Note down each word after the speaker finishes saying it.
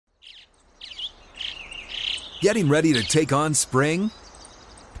Getting ready to take on spring?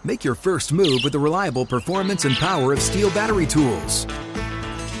 Make your first move with the reliable performance and power of Steel battery tools.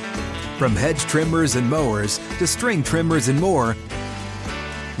 From hedge trimmers and mowers to string trimmers and more,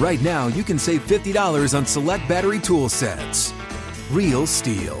 right now you can save $50 on select battery tool sets. Real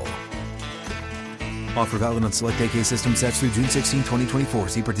Steel. Offer valid on select AK system sets through June 16, 2024.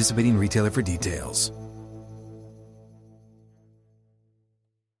 See participating retailer for details.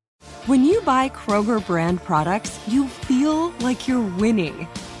 When you buy Kroger brand products, you feel like you're winning.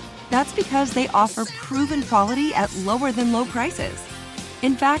 That's because they offer proven quality at lower than low prices.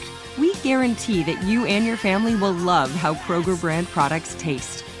 In fact, we guarantee that you and your family will love how Kroger brand products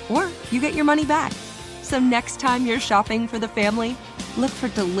taste, or you get your money back. So next time you're shopping for the family, look for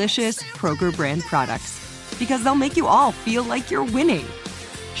delicious Kroger brand products, because they'll make you all feel like you're winning.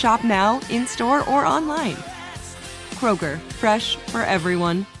 Shop now, in-store or online. Kroger, fresh for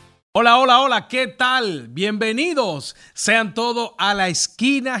everyone. Hola, hola, hola, ¿qué tal? Bienvenidos sean todos a la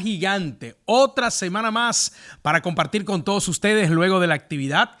Esquina Gigante. Otra semana más para compartir con todos ustedes luego de la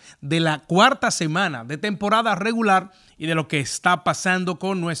actividad de la cuarta semana de temporada regular y de lo que está pasando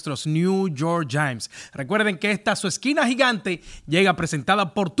con nuestros New York Giants. Recuerden que esta su Esquina Gigante llega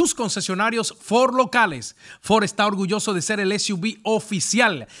presentada por tus concesionarios Ford locales. Ford está orgulloso de ser el SUV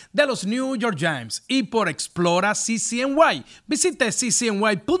oficial de los New York Giants y por Explora CCNY. Visite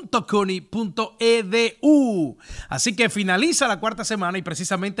ccny.cuni.edu. Así que finaliza la cuarta semana y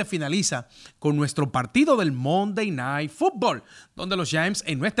precisamente finaliza con nuestro partido del Monday Night Football, donde los Giants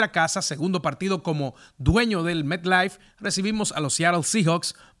en nuestra casa, segundo partido como dueño del MetLife, recibimos a los Seattle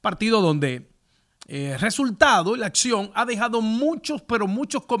Seahawks, partido donde resultado y la acción ha dejado muchos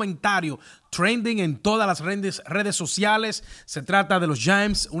comentarios trending en todas las redes sociales. Se trata de los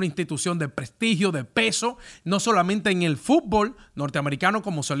Giants, una institución de prestigio, de peso, no solamente en el fútbol norteamericano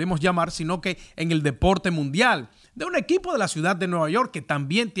como solemos llamar, sino que en el deporte mundial. De un equipo de la ciudad de Nueva York que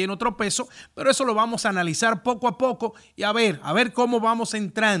también tiene otro peso, pero eso lo vamos a analizar poco a poco y a ver cómo vamos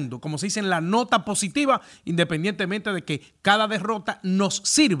entrando, como se dice, en la nota positiva, independientemente de que cada derrota nos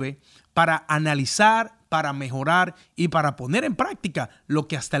sirve para analizar, para mejorar y para poner en práctica lo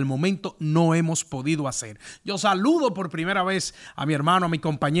que hasta el momento no hemos podido hacer. Yo saludo por primera vez a mi hermano, a mi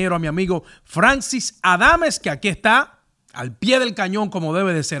compañero, a mi amigo Francis Adames, que aquí está al pie del cañón como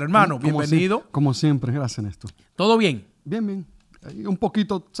debe de ser, hermano. Bienvenido. Como siempre, gracias, Néstor. ¿Todo bien? Bien. Un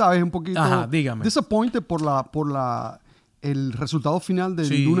poquito, ¿sabes? Ajá, dígame. Disappointed por el resultado final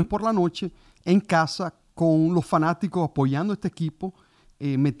del lunes por la noche en casa, con los fanáticos apoyando a este equipo,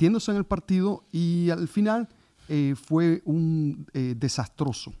 metiéndose en el partido, y al final fue un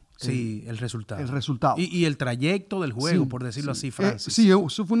desastroso. Sí, el resultado. El resultado. Y el trayecto del juego, por decirlo así, Francis. Sí,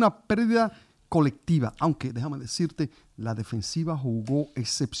 eso fue una pérdida colectiva, aunque déjame decirte, la defensiva jugó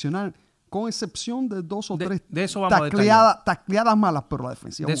excepcional, con excepción de dos o tres de eso vamos a detallar. Tacleadas malas, pero la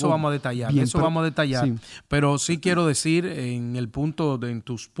defensiva de eso vamos a detallar, bien, sí. Pero sí quiero decir en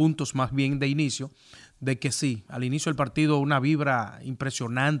tus puntos más bien de inicio, de que sí, al inicio del partido una vibra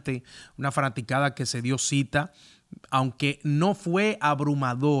impresionante, una fanaticada que se dio cita, aunque no fue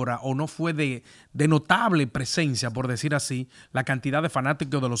abrumadora o no fue de notable presencia, por decir así, la cantidad de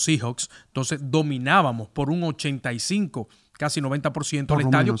fanáticos de los Seahawks. Entonces dominábamos por un 85%, casi 90% el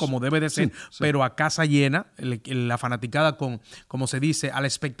estadio, como debe de ser, sí. Pero a casa llena, la fanaticada con, como se dice, a la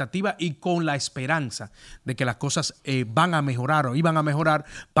expectativa y con la esperanza de que las cosas van a mejorar o iban a mejorar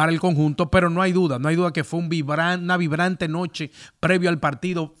para el conjunto, pero no hay duda que fue una vibrante noche previo al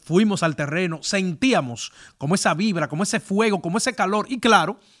partido. Fuimos al terreno, sentíamos como esa vibra, como ese fuego, como ese calor, y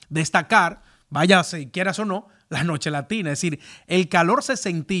claro, destacar, vaya si quieras o no, la noche latina, es decir, el calor se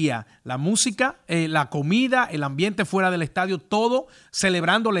sentía, la música, la comida, el ambiente fuera del estadio, todo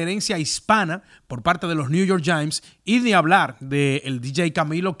celebrando la herencia hispana por parte de los New York Giants, y ni hablar del DJ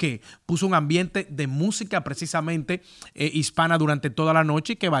Camilo, que puso un ambiente de música precisamente hispana durante toda la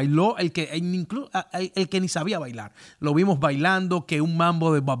noche, y que bailó el que ni sabía bailar. Lo vimos bailando, que un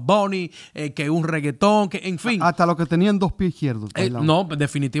mambo de Bad Bunny, que un reggaetón, que en fin. Hasta los que tenían dos pies izquierdos. No,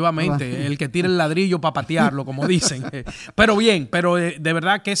 definitivamente, el que tira el ladrillo para patearlo, como dicen. Pero bien, de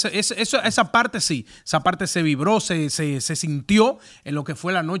verdad que esa parte sí, esa parte se vibró, se sintió en lo que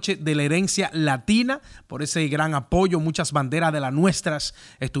fue la noche de la herencia latina, por ese gran apoyo. Muchas banderas de las nuestras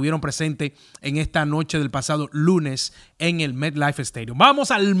estuvieron presentes en esta noche del pasado lunes en el MetLife Stadium. Vamos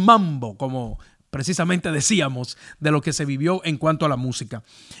al mambo, como precisamente decíamos, de lo que se vivió en cuanto a la música.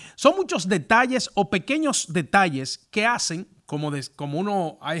 Son muchos detalles o pequeños detalles que hacen, como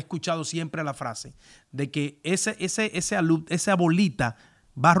uno ha escuchado siempre la frase, de que esa bolita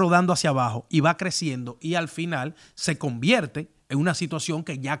va rodando hacia abajo y va creciendo y al final se convierte en una situación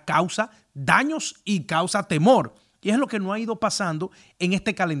que ya causa daños y causa temor. Y es lo que no ha ido pasando en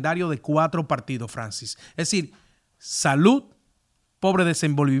este calendario de 4 partidos, Francis. Es decir, salud, pobre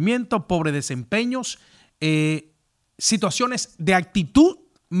desenvolvimiento, pobre desempeños, situaciones de actitud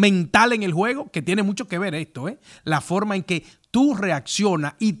mental en el juego, que tiene mucho que ver esto, la forma en que tú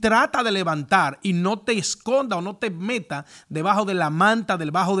reaccionas y trata de levantar y no te esconda o no te meta debajo de la manta,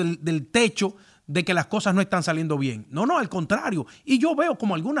 debajo del techo de que las cosas no están saliendo bien. No, al contrario. Y yo veo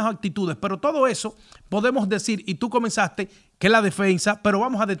como algunas actitudes, pero todo eso podemos decir, y tú comenzaste, que es la defensa, pero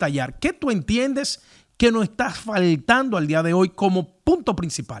vamos a detallar. ¿Qué tú entiendes que nos está faltando al día de hoy como punto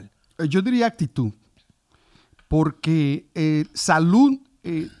principal? Yo diría actitud, porque salud,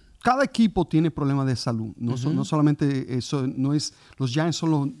 cada equipo tiene problemas de salud. No solamente eso, los Giants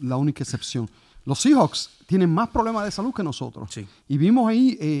son la única excepción. Los Seahawks tienen más problemas de salud que nosotros. Sí. Y vimos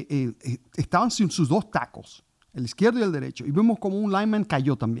ahí, estaban sin sus 2 tacos, el izquierdo y el derecho. Y vimos como un lineman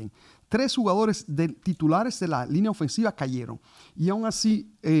cayó también. 3 jugadores titulares de la línea ofensiva cayeron. Y aún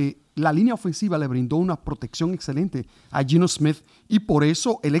así, la línea ofensiva le brindó una protección excelente a Geno Smith. Y por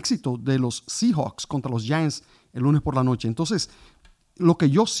eso el éxito de los Seahawks contra los Giants el lunes por la noche. Entonces, lo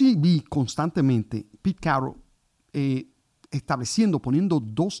que yo sí vi constantemente, Pete Carroll poniendo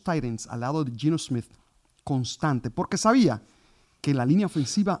 2 tight ends al lado de Geno Smith constante, porque sabía que la línea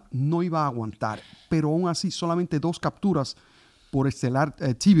ofensiva no iba a aguantar, pero aún así solamente 2 capturas por estelar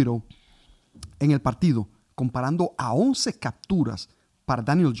Thibodeau en el partido, comparando a 11 capturas para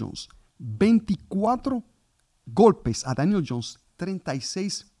Daniel Jones, 24 golpes a Daniel Jones,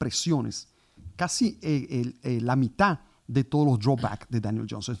 36 presiones, casi la mitad de todos los drawbacks de Daniel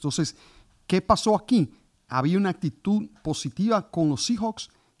Jones. Entonces, ¿qué pasó aquí? Había una actitud positiva con los Seahawks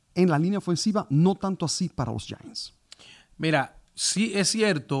en la línea ofensiva, no tanto así para los Giants. Mira, sí es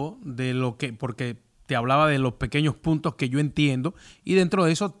cierto porque te hablaba de los pequeños puntos que yo entiendo y dentro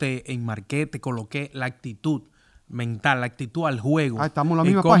de eso te enmarqué, te coloqué la actitud mental, la actitud al juego. Estamos en la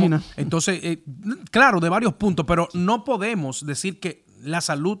misma página. Entonces, claro, de varios puntos, pero no podemos decir que la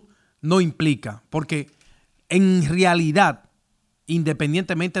salud no implica, porque en realidad,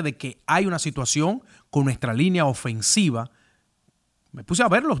 independientemente de que hay una situación con nuestra línea ofensiva, me puse a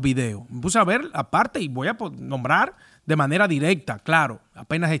ver los videos, me puse a ver aparte y voy a nombrar de manera directa, claro,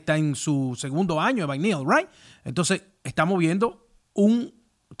 apenas está en su 2º año Evan Neal, right? Entonces estamos viendo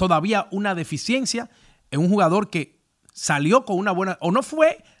todavía una deficiencia en un jugador que salió con una buena, o no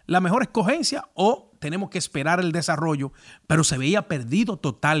fue la mejor escogencia, o tenemos que esperar el desarrollo, pero se veía perdido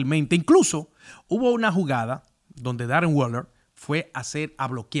totalmente. Incluso hubo una jugada donde Darren Waller fue a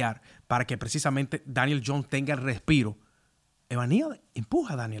bloquear para que precisamente Daniel Jones tenga el respiro. Evan Neal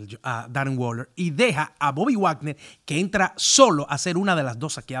empuja a Darren Waller y deja a Bobby Wagner, que entra solo a hacer una de las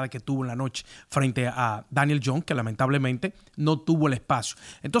 2 saqueadas que tuvo en la noche frente a Daniel Jones, que lamentablemente no tuvo el espacio.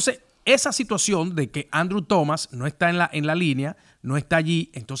 Entonces, esa situación de que Andrew Thomas no está en la línea, no está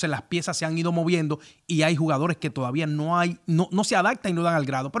allí, entonces las piezas se han ido moviendo y hay jugadores que todavía no se adaptan y no dan al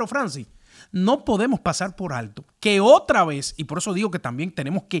grado. Pero, Francis, no podemos pasar por alto que otra vez, y por eso digo que también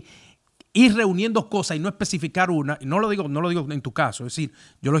tenemos que ir reuniendo cosas y no especificar una, y no lo digo en tu caso, es decir,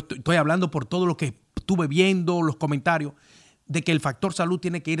 yo estoy hablando por todo lo que estuve viendo, los comentarios, de que el factor salud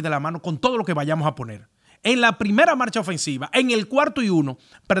tiene que ir de la mano con todo lo que vayamos a poner. En la primera marcha ofensiva, en el 4º y 1,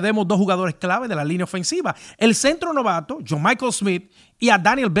 perdemos 2 jugadores clave de la línea ofensiva. El centro novato, John Michael Smith, y a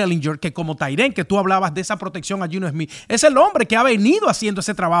Daniel Bellinger, que como Tyren, que tú hablabas de esa protección a Geno Smith, es el hombre que ha venido haciendo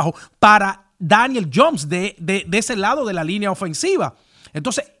ese trabajo para Daniel Jones de ese lado de la línea ofensiva.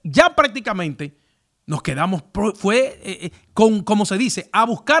 Entonces, ya prácticamente nos quedamos, como se dice, a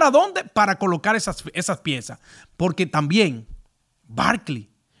buscar a dónde para colocar esas piezas. Porque también Barkley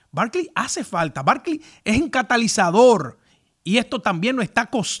hace falta. Barkley es un catalizador y esto también nos está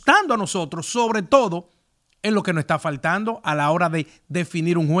costando a nosotros, sobre todo en lo que nos está faltando a la hora de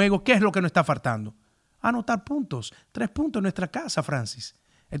definir un juego. ¿Qué es lo que nos está faltando? Anotar puntos. 3 puntos en nuestra casa, Francis.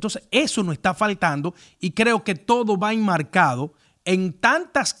 Entonces, eso nos está faltando y creo que todo va enmarcado en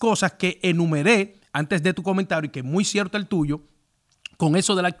tantas cosas que enumeré antes de tu comentario y que es muy cierto el tuyo con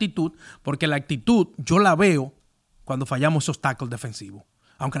eso de la actitud, porque la actitud yo la veo cuando fallamos esos tackles defensivos.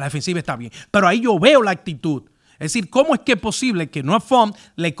 Aunque la defensiva está bien. Pero ahí yo veo la actitud. Es decir, ¿cómo es que es posible que Noah Fant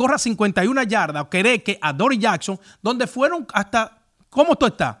le corra 51 yardas o que a Dory Jackson, donde fueron hasta, ¿cómo tú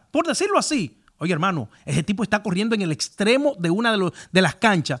estás? Por decirlo así. Oye, hermano, ese tipo está corriendo en el extremo de una de las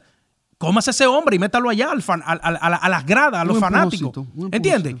canchas. Cómase ese hombre y métalo allá a las gradas, a los fanáticos.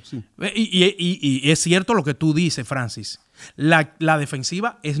 ¿Entiendes? Sí. Y es cierto lo que tú dices, Francis. La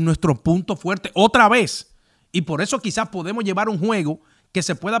defensiva es nuestro punto fuerte otra vez. Y por eso quizás podemos llevar un juego que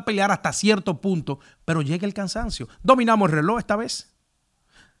se pueda pelear hasta cierto punto, pero llega el cansancio. Dominamos el reloj esta vez.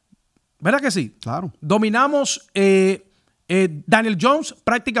 ¿Verdad que sí? Claro. Dominamos, Daniel Jones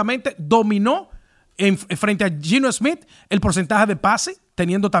prácticamente dominó frente a Geno Smith el porcentaje de pase,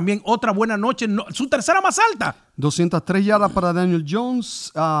 teniendo también otra buena noche, su tercera más alta. 203 yardas para Daniel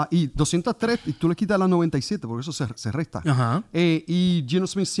Jones y 203, y tú le quitas las 97 porque eso se resta. Ajá. Y Geno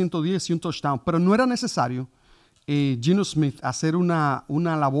Smith 110 y un touchdown. Pero no era necesario Geno Smith hacer una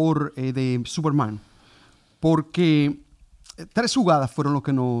labor de Superman, porque 3 jugadas fueron lo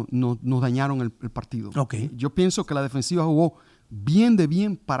que nos dañaron el partido. Okay. Yo pienso que la defensiva jugó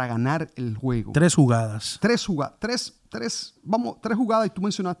bien para ganar el juego. 3 jugadas. 3 jugadas. 3 jugadas y tú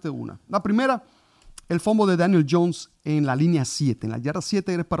mencionaste una. La primera, el fumble de Daniel Jones en la línea 7. En la yarda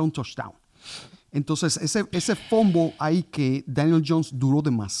 7 era para un touchdown. Entonces, ese fumble ahí que Daniel Jones duró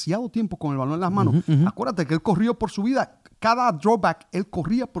demasiado tiempo con el balón en las manos. Acuérdate que él corrió por su vida. Cada drawback, él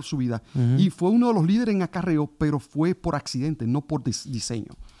corría por su vida. Y fue uno de los líderes en acarreo, pero fue por accidente, no por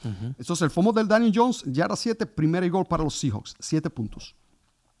diseño. Entonces, el fumble del Daniel Jones, yarda 7, primera y gol para los Seahawks. 7 puntos.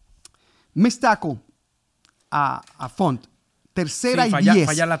 Missed tackle a Font. Tercera y 10.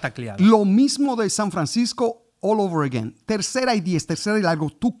 Falla la tacleada. Lo mismo de San Francisco, all over again. Tercera y 10, tercera y largo.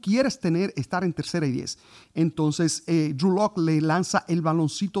 Tú quieres estar en tercera y 10. Entonces, Drew Lock le lanza el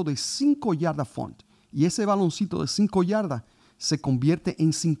baloncito de 5 yardas a Font. Y ese baloncito de 5 yardas se convierte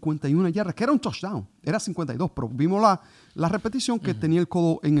en 51 yardas, que era un touchdown. Era 52, pero vimos la repetición que tenía el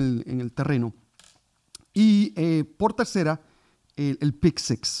codo en el terreno. Y por tercera, el pick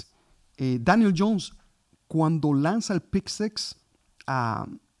six. Daniel Jones, cuando lanza el pick six a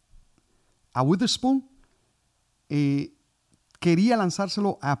Witherspoon, quería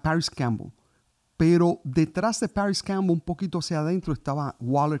lanzárselo a Paris Campbell, pero detrás de Paris Campbell, un poquito hacia adentro, estaba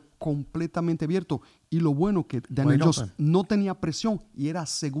Waller completamente abierto. Y lo bueno que Daniel Jones no tenía presión y era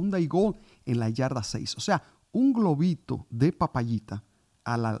segunda y gol en la yarda 6. O sea, un globito de papayita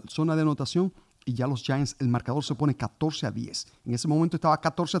a la zona de anotación y ya los Giants, el marcador se pone 14-10. En ese momento estaba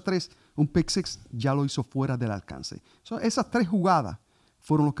 14-3, un pick six ya lo hizo fuera del alcance. Esas 3 jugadas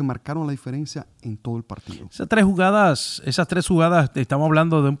fueron los que marcaron la diferencia en todo el partido. Esas tres jugadas, estamos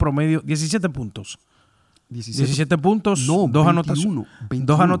hablando de un promedio, 17 puntos. 17 puntos, no, 2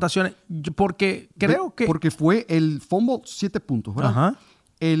 21. anotaciones. Porque creo que... Porque fue el fumble 7 puntos, ¿verdad? Ajá.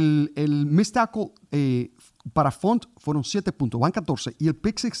 El missed tackle para Font fueron 7 puntos, van 14. Y el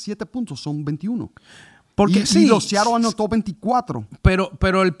pick six 7 puntos, son 21. Porque y los Seattle anotó 24.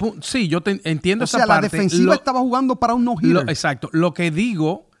 Pero el punto, sí, yo entiendo esa parte. O sea, la defensiva estaba jugando para un no-hitter. Exacto. Lo que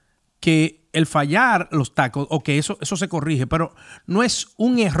digo, que el fallar los tackles, eso se corrige, pero no es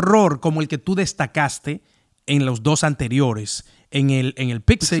un error como el que tú destacaste en los 2 anteriores, en el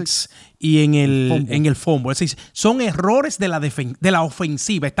pick six y en el fumble. Es decir, son errores de la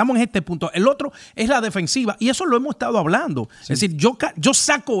ofensiva. Estamos en este punto. El otro es la defensiva, y eso lo hemos estado hablando. Sí. Es decir, yo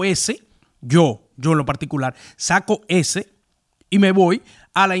saco ese, yo en lo particular, saco ese y me voy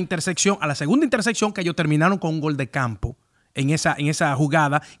a la segunda intersección, que ellos terminaron con un gol de campo en esa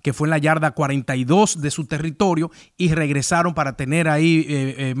jugada, que fue en la yarda 42 de su territorio, y regresaron para tener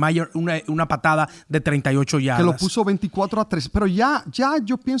ahí Mayer una patada de 38 yardas. Que lo puso 24-3. Pero ya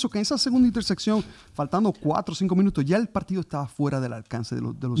yo pienso que en esa segunda intersección, faltando 4 o 5 minutos, ya el partido estaba fuera del alcance de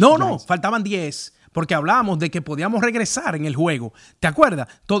los Giants. No, faltaban 10. Porque hablábamos de que podíamos regresar en el juego. ¿Te acuerdas?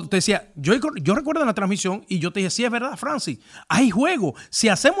 Te decía, yo recuerdo en la transmisión y yo te dije, sí, es verdad, Francis, hay juego. Si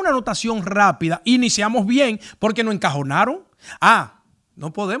hacemos una anotación rápida, iniciamos bien porque nos encajonaron.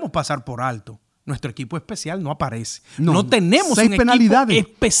 No podemos pasar por alto. Nuestro equipo especial no aparece. No tenemos un equipo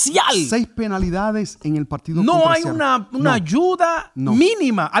especial. 6 penalidades en el partido. No hay una ayuda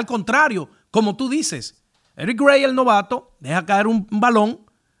mínima. Al contrario, como tú dices, Eric Gray, el novato, deja caer un balón,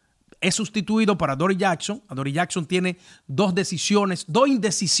 es sustituido para Dory Jackson. Dory Jackson tiene 2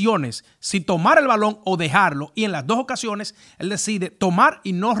 indecisiones, si tomar el balón o dejarlo. Y en las 2 ocasiones, él decide tomar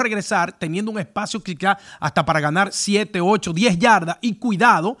y no regresar, teniendo un espacio quizá hasta para ganar 7, 8, 10 yardas. Y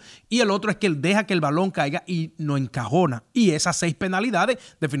cuidado. Y el otro es que él deja que el balón caiga y no encajona. Y esas 6 penalidades,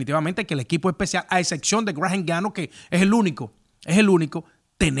 definitivamente que el equipo especial, a excepción de Graham Gano, que es el único,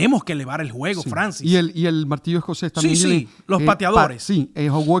 tenemos que elevar el juego, Francis. Y el martillo escocés también. Sí, los pateadores.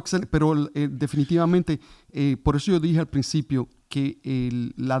 Jugó excelente, pero definitivamente, por eso yo dije al principio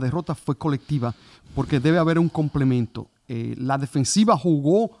que la derrota fue colectiva, porque debe haber un complemento. La defensiva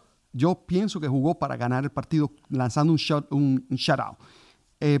jugó, yo pienso que jugó para ganar el partido, lanzando un shutout.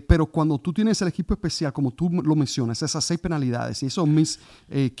 Pero cuando tú tienes el equipo especial, como tú lo mencionas, esas 6 penalidades y esos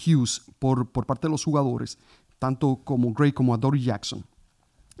miscues por parte de los jugadores, tanto como Gray como a Dory Jackson,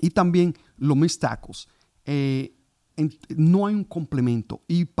 y también los missed tackles. no hay un complemento.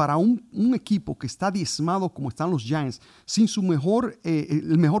 Y para un equipo que está diezmado como están los Giants, sin su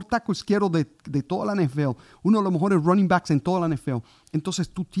el mejor tackle izquierdo de toda la NFL, uno de los mejores running backs en toda la NFL, entonces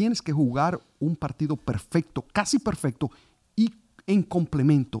tú tienes que jugar un partido perfecto, casi perfecto, y en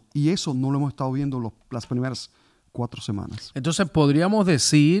complemento. Y eso no lo hemos estado viendo las primeras 4 semanas. Entonces podríamos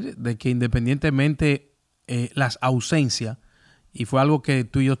decir de que independientemente las ausencias, y fue algo que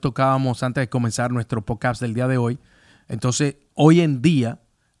tú y yo tocábamos antes de comenzar nuestro podcast del día de hoy. Entonces, hoy en día,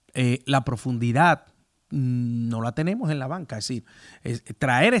 la profundidad no la tenemos en la banca. Es decir,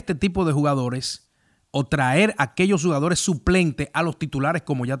 traer este tipo de jugadores o traer aquellos jugadores suplentes a los titulares,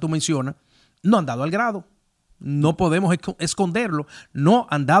 como ya tú mencionas, no han dado al grado. No podemos esconderlo. No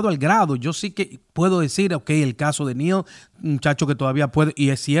han dado al grado. Yo sí que puedo decir, ok, el caso de Neal, un muchacho que todavía puede, y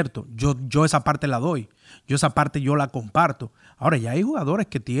es cierto, yo esa parte la doy. Yo esa parte yo la comparto. Ahora, ya hay jugadores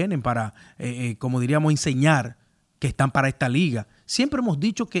que tienen para, como diríamos, enseñar, que están para esta liga. Siempre hemos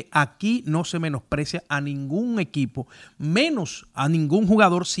dicho que aquí no se menosprecia a ningún equipo, menos a ningún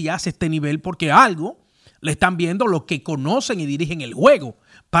jugador si hace este nivel, porque algo le están viendo los que conocen y dirigen el juego,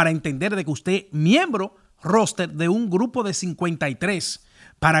 para entender de que usted es miembro roster de un grupo de 53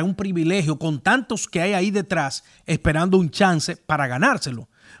 para un privilegio, con tantos que hay ahí detrás esperando un chance para ganárselo.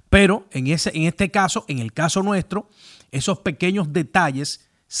 Pero en este caso, en el caso nuestro, esos pequeños detalles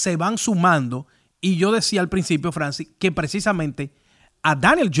se van sumando. Y yo decía al principio, Francis, que precisamente a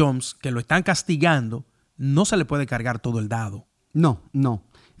Daniel Jones, que lo están castigando, no se le puede cargar todo el dado. No.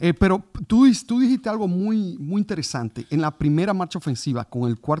 Pero tú dijiste algo muy, muy interesante en la primera marcha ofensiva con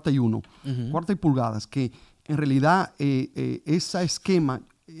el 4th y 1, cuarta y pulgadas, que en realidad ese esquema,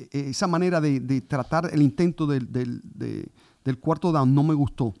 esa manera de tratar el intento del 4th down no me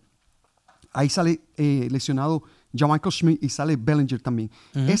gustó. Ahí sale lesionado Michael Schmidt y sale Bellinger también.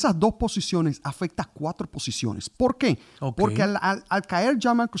 Esas 2 posiciones afectan 4 posiciones. ¿Por qué? Okay. Porque al caer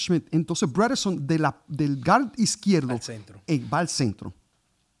Michael Schmidt, entonces Bredesen del guard izquierdo va al centro.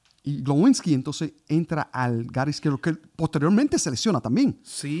 Y Lewinsky entonces entra al guard izquierdo, que posteriormente se lesiona también.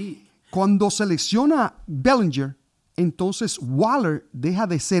 Sí. Cuando se lesiona Bellinger, entonces Waller deja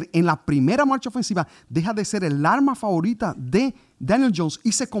de ser, en la primera marcha ofensiva, deja de ser el arma favorita de Daniel Jones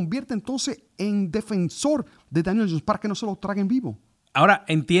y se convierte entonces en defensor de Daniel Jones para que no se lo traguen vivo. Ahora,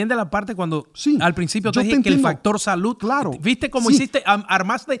 entiende la parte cuando al principio te te dije que el factor salud, claro, ¿viste cómo hiciste?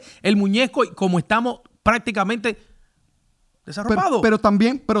 Armaste el muñeco y como estamos prácticamente desarropados.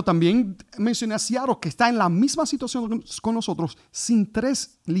 Pero también mencioné a Seattle, que está en la misma situación con nosotros, sin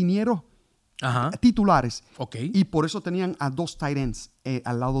 3 linieros titulares. Okay. Y por eso tenían a 2 tight ends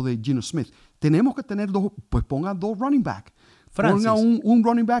al lado de Geno Smith. Tenemos que tener 2, pues ponga 2 running back. Ponga un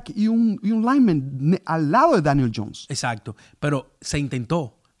running back y un lineman al lado de Daniel Jones. Exacto. Pero se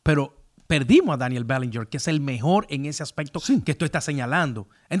intentó. Pero perdimos a Daniel Bellinger, que es el mejor en ese aspecto que tú estás señalando.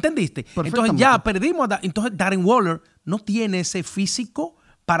 ¿Entendiste? Entonces ya perdimos entonces Darren Waller no tiene ese físico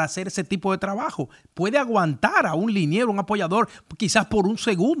para hacer ese tipo de trabajo. Puede aguantar a un liniero, un apoyador, quizás por un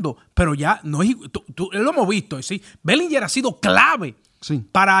segundo, pero ya no es. Lo hemos visto. ¿sí? Bellinger ha sido clave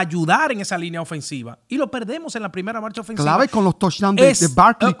para ayudar en esa línea ofensiva. Y lo perdemos en la primera marcha ofensiva. Clave con los touchdowns de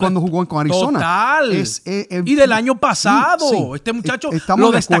Barkley cuando jugó con Arizona. Total. Y del año pasado. Este muchacho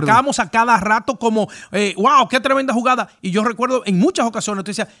lo destacamos a cada rato como, wow, qué tremenda jugada. Y yo recuerdo en muchas ocasiones, tú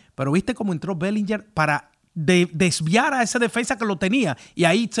decías, pero viste cómo entró Bellinger para desviar a esa defensa que lo tenía. Y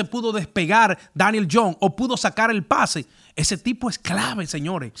ahí se pudo despegar Daniel Jones o pudo sacar el pase. Ese tipo es clave,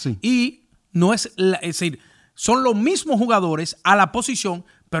 señores. Sí. Y no es decir, son los mismos jugadores a la posición,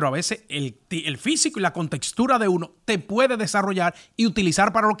 pero a veces el físico y la contextura de uno te puede desarrollar y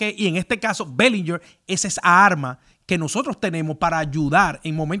utilizar para lo que, y en este caso Bellinger es esa arma que nosotros tenemos para ayudar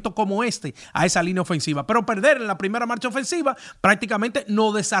en momentos como este a esa línea ofensiva. Pero perder en la primera marcha ofensiva prácticamente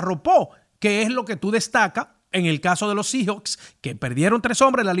no desarropó, que es lo que tú destacas en el caso de los Seahawks, que perdieron 3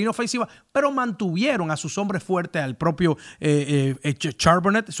 hombres en la línea ofensiva, pero mantuvieron a sus hombres fuertes, al propio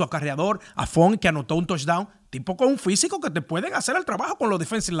Charbonnet, su acarreador, a Fong, que anotó un touchdown, tipo con un físico que te pueden hacer el trabajo con los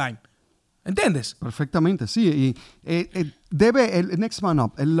defensive line. ¿Entiendes? Perfectamente, sí. Y debe el next man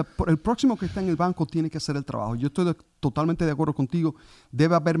up, el próximo que está en el banco tiene que hacer el trabajo. Yo estoy totalmente de acuerdo contigo.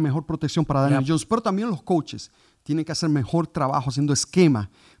 Debe haber mejor protección para Daniel Jones, pero también los coaches tienen que hacer mejor trabajo haciendo esquema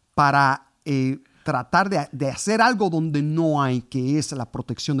para tratar de hacer algo donde no hay, que es la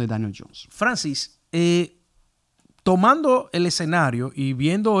protección de Daniel Jones. Francis, tomando el escenario y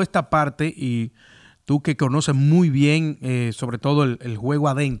viendo esta parte, y tú que conoces muy bien sobre todo el juego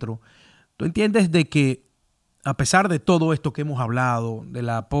adentro, ¿tú entiendes de que a pesar de todo esto que hemos hablado, de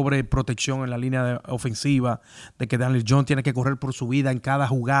la pobre protección en la línea ofensiva, de que Daniel Jones tiene que correr por su vida en cada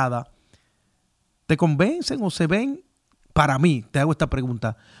jugada, te convencen o se ven para mí, te hago esta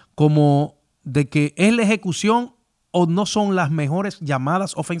pregunta, como de que es la ejecución o no son las mejores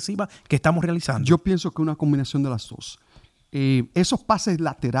llamadas ofensivas que estamos realizando. Yo pienso que una combinación de las dos. Esos pases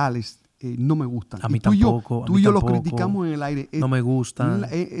laterales no me gustan. A mí tampoco. Tú y yo lo criticamos en el aire. No me gustan.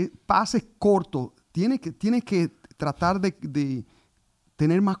 Pases cortos. Tienes que tratar de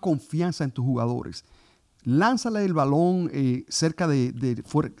tener más confianza en tus jugadores. Lánzale el balón cerca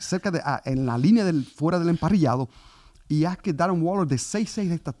en la línea fuera del emparrillado y haz que Darren Waller de 6'6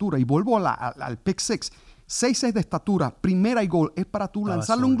 de estatura, y vuelvo al pick six, 6'6 de estatura, primera y gol, es para tú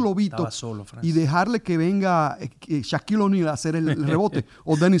lanzarle un globito y dejarle que venga Shaquille O'Neal a hacer el rebote,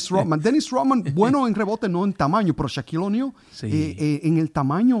 o Dennis Rodman. Dennis Rodman, bueno en rebote, no en tamaño, pero Shaquille O'Neal, en el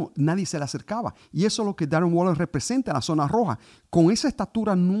tamaño nadie se le acercaba. Y eso es lo que Darren Waller representa en la zona roja. Con esa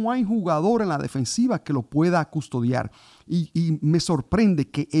estatura no hay jugador en la defensiva que lo pueda custodiar. Y me sorprende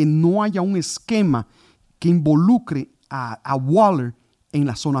que no haya un esquema que involucre a Waller en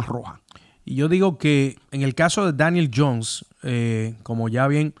la zona roja. Y yo digo que en el caso de Daniel Jones, como ya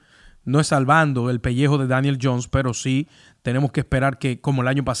bien, no es salvando el pellejo de Daniel Jones, pero sí tenemos que esperar que, como el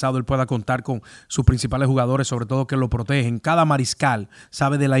año pasado, él pueda contar con sus principales jugadores, sobre todo que lo protegen. Cada mariscal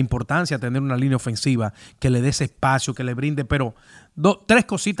sabe de la importancia de tener una línea ofensiva que le dé ese espacio, que le brinde, pero tres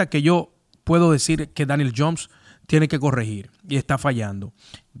cositas que yo puedo decir que Daniel Jones tiene que corregir y está fallando.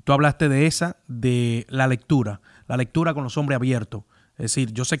 Tú hablaste de la lectura con los hombres abiertos. Es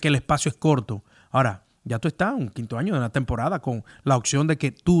decir, yo sé que el espacio es corto. Ahora, ya tú estás un quinto año de la temporada con la opción de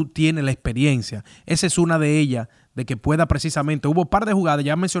que tú tienes la experiencia. Esa es una de ellas, de que pueda precisamente. Hubo un par de jugadas,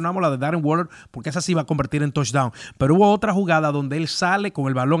 ya mencionamos la de Darren Waller, porque esa se iba a convertir en touchdown. Pero hubo otra jugada donde él sale con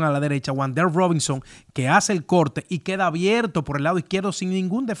el balón a la derecha, Wan'Dale Robinson, que hace el corte y queda abierto por el lado izquierdo sin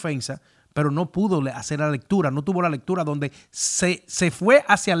ningún defensa, pero no pudo hacer la lectura, no tuvo la lectura donde se fue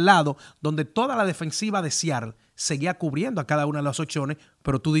hacia el lado, donde toda la defensiva de Seattle seguía cubriendo a cada una de las opciones,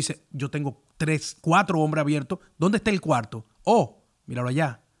 pero tú dices, yo tengo 3, 4 hombres abiertos, ¿dónde está el cuarto? Oh, míralo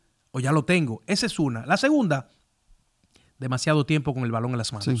allá, o ya lo tengo. Esa es una. La segunda, demasiado tiempo con el balón en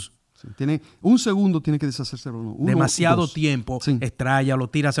las manos. Sí. Tiene un segundo, tiene que deshacerse. Demasiado tiempo, extráyalo,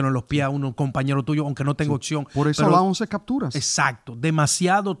 tíraselo en los pies a un compañero tuyo, aunque no tenga opción. Por eso las 11 capturas. Exacto,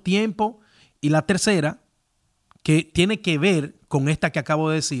 demasiado tiempo. Y la tercera, que tiene que ver con esta que acabo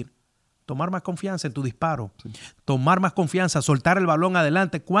de decir, tomar más confianza en tu disparo, tomar más confianza, soltar el balón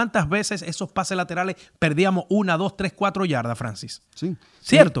adelante. ¿Cuántas veces esos pases laterales perdíamos 1, 2, 3, 4 yardas, Francis? Sí.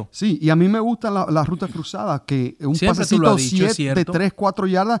 ¿Cierto? Sí, y a mí me gustan las rutas cruzadas, que un pasecito 7 de 3, 4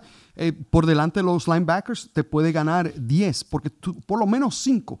 yardas por delante de los linebackers te puede ganar 10, porque tú, por lo menos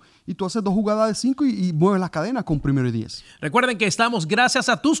 5, y tú haces 2 jugadas de 5 y mueves la cadena con primero y 10. Recuerden que estamos gracias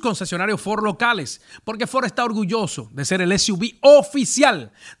a tus concesionarios Ford locales, porque Ford está orgulloso de ser el SUV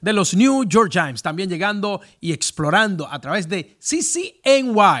oficial de los New York Giants, también llegando y explorando a través de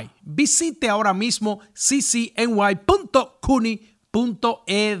CCNY. Visite ahora mismo ccny.cuni.edu.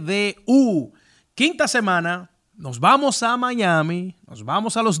 Quinta semana, nos vamos a Miami, nos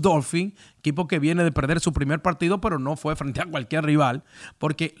vamos a los Dolphins, equipo que viene de perder su primer partido, pero no fue frente a cualquier rival,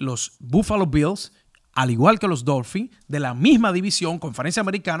 porque los Buffalo Bills, al igual que los Dolphins, de la misma división, conferencia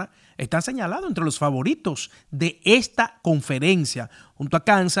americana, están señalados entre los favoritos de esta conferencia, junto a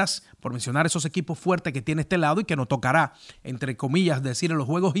Kansas, por mencionar esos equipos fuertes que tiene este lado y que nos tocará, entre comillas, decir en los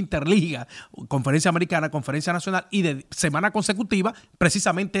juegos interliga, conferencia americana, conferencia nacional y de semana consecutiva,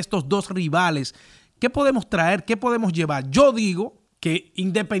 precisamente estos dos rivales. ¿Qué podemos traer? ¿Qué podemos llevar? Yo digo que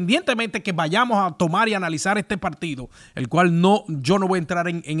independientemente que vayamos a tomar y analizar este partido, el cual yo no voy a entrar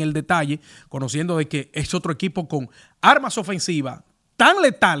en el detalle, conociendo de que es otro equipo con armas ofensivas tan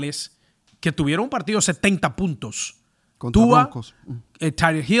letales que tuvieron un partido de 70 puntos. Contra Broncos.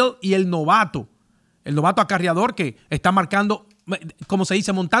 Tyreek Hill y el novato acarreador que está marcando, como se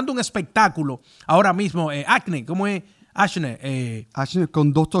dice, montando un espectáculo ahora mismo. Acne, ¿cómo es? Ashne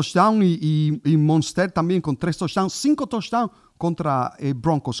con 2 touchdowns y Monster también con 3 touchdowns, 5 touchdowns contra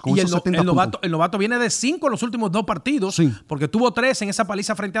Broncos con esos 70 puntos. El novato viene de 5 en los últimos 2 partidos, porque tuvo 3 en esa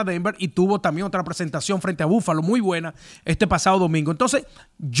paliza frente a Denver y tuvo también otra presentación frente a Buffalo muy buena este pasado domingo. Entonces,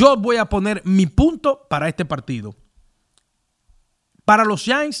 yo voy a poner mi punto para este partido. Para los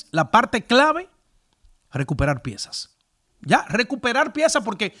Giants, la parte clave, recuperar piezas. Ya, recuperar piezas,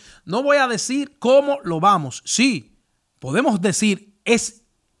 porque no voy a decir cómo lo vamos. Sí, podemos decir, es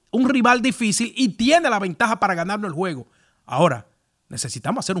un rival difícil y tiene la ventaja para ganarnos el juego. Ahora,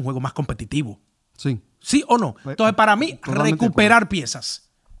 necesitamos hacer un juego más competitivo. Sí. ¿Sí o no? Entonces, para mí, recuperar piezas.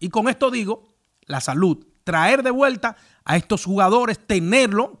 Y con esto digo, la salud. Traer de vuelta a estos jugadores,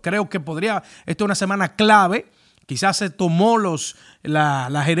 tenerlo. Creo que esto es una semana clave Quizás se tomó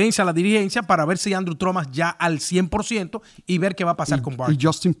la gerencia, la dirigencia, para ver si Andrew Thomas ya al 100% y ver qué va a pasar con Barkley. Y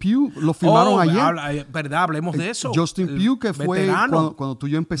Justin Pugh lo firmaron ayer. ¿Verdad? Hablemos de eso. Justin Pugh, que fue cuando tú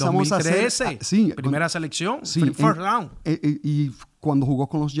y yo empezamos 2013, a hacer... primera selección, first round. Y cuando jugó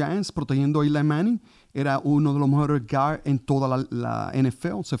con los Giants, protegiendo a Eli Manning, era uno de los mejores guards en toda la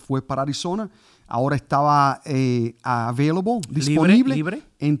NFL. Se fue para Arizona. Ahora estaba disponible. Libre.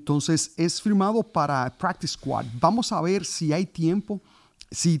 Entonces es firmado para Practice Squad. Vamos a ver si hay tiempo,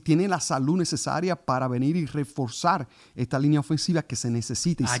 si tiene la salud necesaria para venir y reforzar esta línea ofensiva que se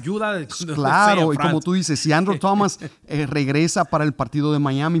necesita. Ayuda de claro, y como tú dices, si Andrew Thomas regresa para el partido de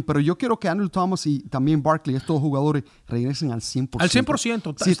Miami, pero yo quiero que Andrew Thomas y también Barkley, estos jugadores, regresen al 100%. Al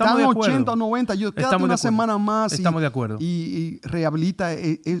 100%. Si están 80 o 90, quédate una semana más estamos de acuerdo. Y rehabilita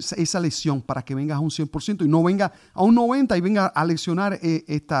esa lesión para que vengas a un 100% y no venga a un 90 y venga a lesionar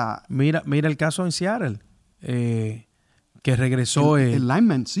esta... Mira el caso en Seattle. Que regresó el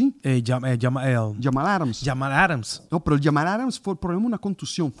lineman, sí. Jamal Adams. No, pero el Jamal Adams fue el problema de una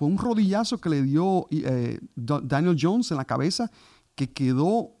contusión. Fue un rodillazo que le dio Daniel Jones en la cabeza, que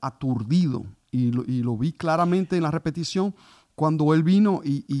quedó aturdido. Y lo vi claramente en la repetición cuando él vino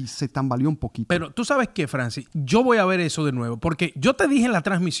y se tambaleó un poquito. Pero tú sabes qué, Francis, yo voy a ver eso de nuevo, porque yo te dije en la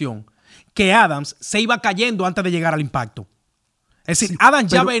transmisión que Adams se iba cayendo antes de llegar al impacto. Es decir,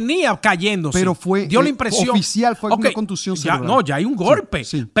 Adams ya venía cayéndose. Pero dio la impresión. Oficial fue una contusión cerebral. Ya hay un golpe.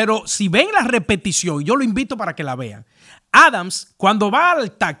 Sí. Pero si ven la repetición, yo lo invito para que la vean. Adams, cuando va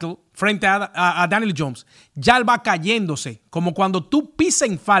al tackle frente a Daniel Jones, ya él va cayéndose, como cuando tú pisas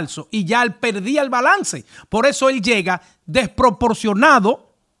en falso y ya él perdía el balance. Por eso él llega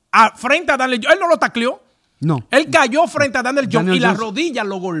desproporcionado frente a Daniel Jones. Él no lo tacleó. No. Él cayó frente a Daniel Jones y la rodilla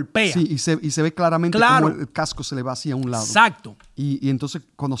lo golpea. Sí, y se ve claramente cómo el casco se le va hacia un lado. Exacto. Y entonces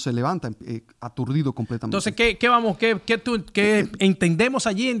cuando se levanta, aturdido completamente. Entonces, ¿qué entendemos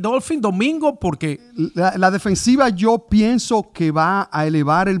allí en Dolphin domingo? Porque la defensiva, yo pienso que va a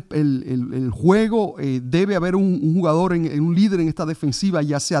elevar el juego. Debe haber un jugador, un líder en esta defensiva,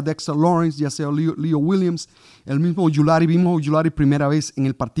 ya sea Dexter Lawrence, ya sea Leo Williams, el mismo Ojulari. Vimos a Ojulari primera vez en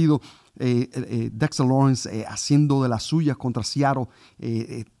el partido. Dexter Lawrence haciendo de las suyas contra Seattle,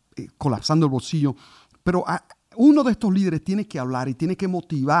 colapsando el bolsillo. Pero uno de estos líderes tiene que hablar y tiene que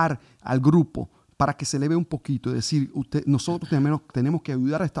motivar al grupo para que se eleve un poquito y decir, nosotros tenemos que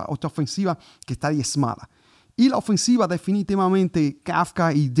ayudar a esta ofensiva que está diezmada. Y la ofensiva, definitivamente,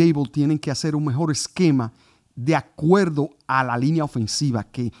 Kafka y Dable tienen que hacer un mejor esquema de acuerdo a la línea ofensiva,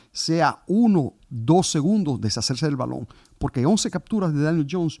 que sea 1-2 segundos deshacerse del balón. Porque 11 capturas de Daniel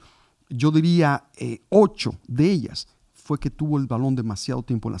Jones, yo diría 8 de ellas fue que tuvo el balón demasiado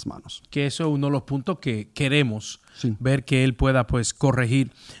tiempo en las manos. Que eso es uno de los puntos que queremos ver que él pueda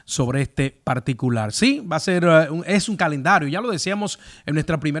corregir sobre este particular. Sí, va a ser, es un calendario, ya lo decíamos en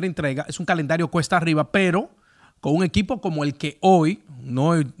nuestra primera entrega, es un calendario cuesta arriba, pero con un equipo como el que hoy,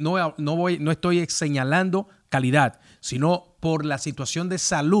 no estoy señalando calidad, sino por la situación de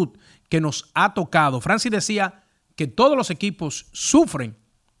salud que nos ha tocado. Francis decía que todos los equipos sufren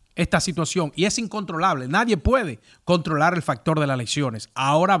esta situación y es incontrolable. Nadie puede controlar el factor de las lesiones.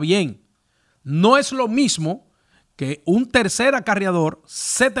 Ahora bien, no es lo mismo que un tercer acarreador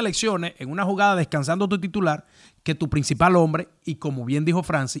se te lesione en una jugada descansando tu titular que tu principal hombre y, como bien dijo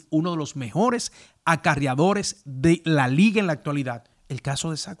Francis, uno de los mejores acarreadores de la liga en la actualidad. El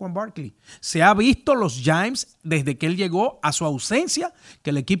caso de Saquon Barkley. Se ha visto los Giants desde que él llegó a su ausencia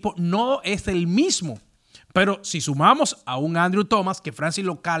que el equipo no es el mismo. Pero si sumamos a un Andrew Thomas, que Francis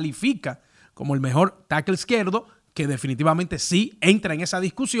lo califica como el mejor tackle izquierdo, que definitivamente sí entra en esa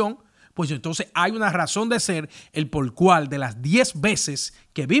discusión, pues entonces hay una razón de ser el por cual de las 10 veces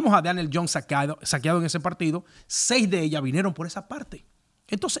que vimos a Daniel Jones saqueado en ese partido, 6 de ellas vinieron por esa parte.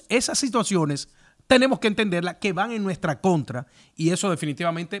 Entonces esas situaciones tenemos que entenderlas que van en nuestra contra y eso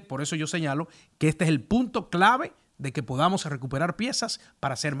definitivamente, por eso yo señalo que este es el punto clave de que podamos recuperar piezas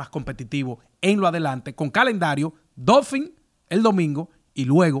para ser más competitivos en lo adelante, con calendario, Dolphin el domingo y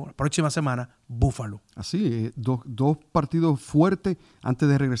luego, la próxima semana, Buffalo. Así, dos partidos fuertes antes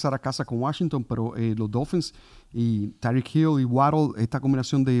de regresar a casa con Washington, pero los Dolphins y Tyreek Hill y Waddle, esta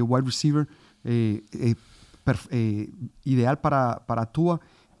combinación de wide receiver ideal para Tua,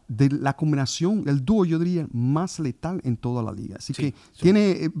 de la combinación, el dúo, yo diría, más letal en toda la liga. Así que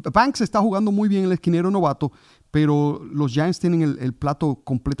Banks está jugando muy bien el esquinero novato, pero los Giants tienen el plato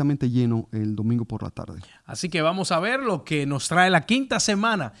completamente lleno el domingo por la tarde. Así que vamos a ver lo que nos trae la quinta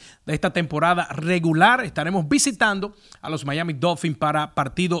semana de esta temporada regular. Estaremos visitando a los Miami Dolphins para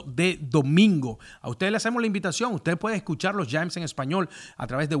partido de domingo. A ustedes les hacemos la invitación. Usted puede escuchar los Giants en español a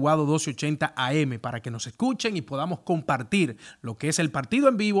través de Guado 1280 AM para que nos escuchen y podamos compartir lo que es el partido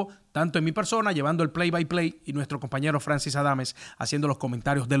en vivo, tanto en mi persona, llevando el play-by-play, y nuestro compañero Francis Adames haciendo los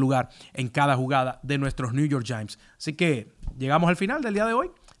comentarios del lugar en cada jugada de nuestros New York Giants. Así que llegamos al final del día de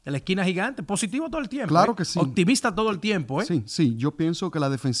hoy, de la esquina gigante. Positivo todo el tiempo. Claro que sí. Optimista todo el tiempo. Sí. Yo pienso que la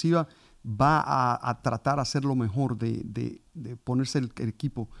defensiva va a tratar de hacer lo mejor de ponerse el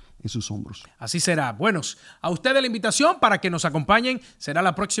equipo en sus hombros. Así será. Bueno, a ustedes la invitación para que nos acompañen. Será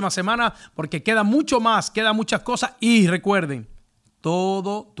la próxima semana porque queda mucho más, quedan muchas cosas. Y recuerden,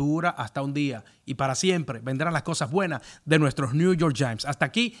 todo dura hasta un día y para siempre vendrán las cosas buenas de nuestros New York Giants. Hasta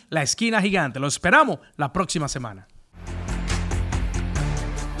aquí la esquina gigante. Los esperamos la próxima semana.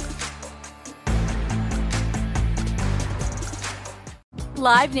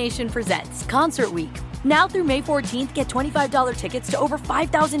 Live Nation presents Concert Week. Now through May 14th, get $25 tickets to over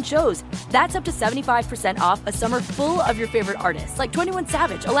 5,000 shows. That's up to 75% off a summer full of your favorite artists like 21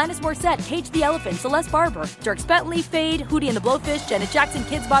 Savage, Alanis Morissette, Cage the Elephant, Celeste Barber, Dierks Bentley, Fade, Hootie and the Blowfish, Janet Jackson,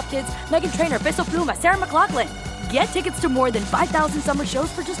 Kidz Bop Kids, Meghan Trainor, Peso Pluma, Sarah McLachlan. Get tickets to more than 5,000 summer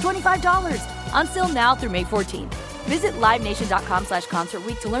shows for just $25. Until now through May 14th. Visit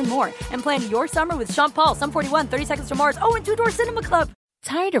LiveNation.com/concertweek to learn more and plan your summer with Sean Paul, Sum 41, 30 Seconds to Mars, and Two Door Cinema Club.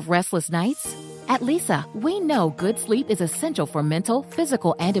 Tired of restless nights? At Leesa, we know good sleep is essential for mental,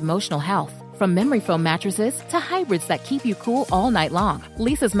 physical, and emotional health. From memory foam mattresses to hybrids that keep you cool all night long,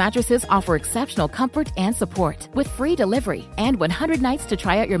 Leesa's mattresses offer exceptional comfort and support with free delivery and 100 nights to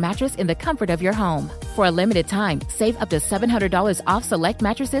try out your mattress in the comfort of your home. For a limited time, save up to $700 off select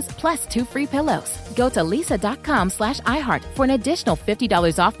mattresses plus 2 free pillows. Go to leesa.com/iHeart for an additional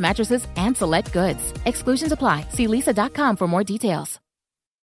 $50 off mattresses and select goods. Exclusions apply. See leesa.com for more details.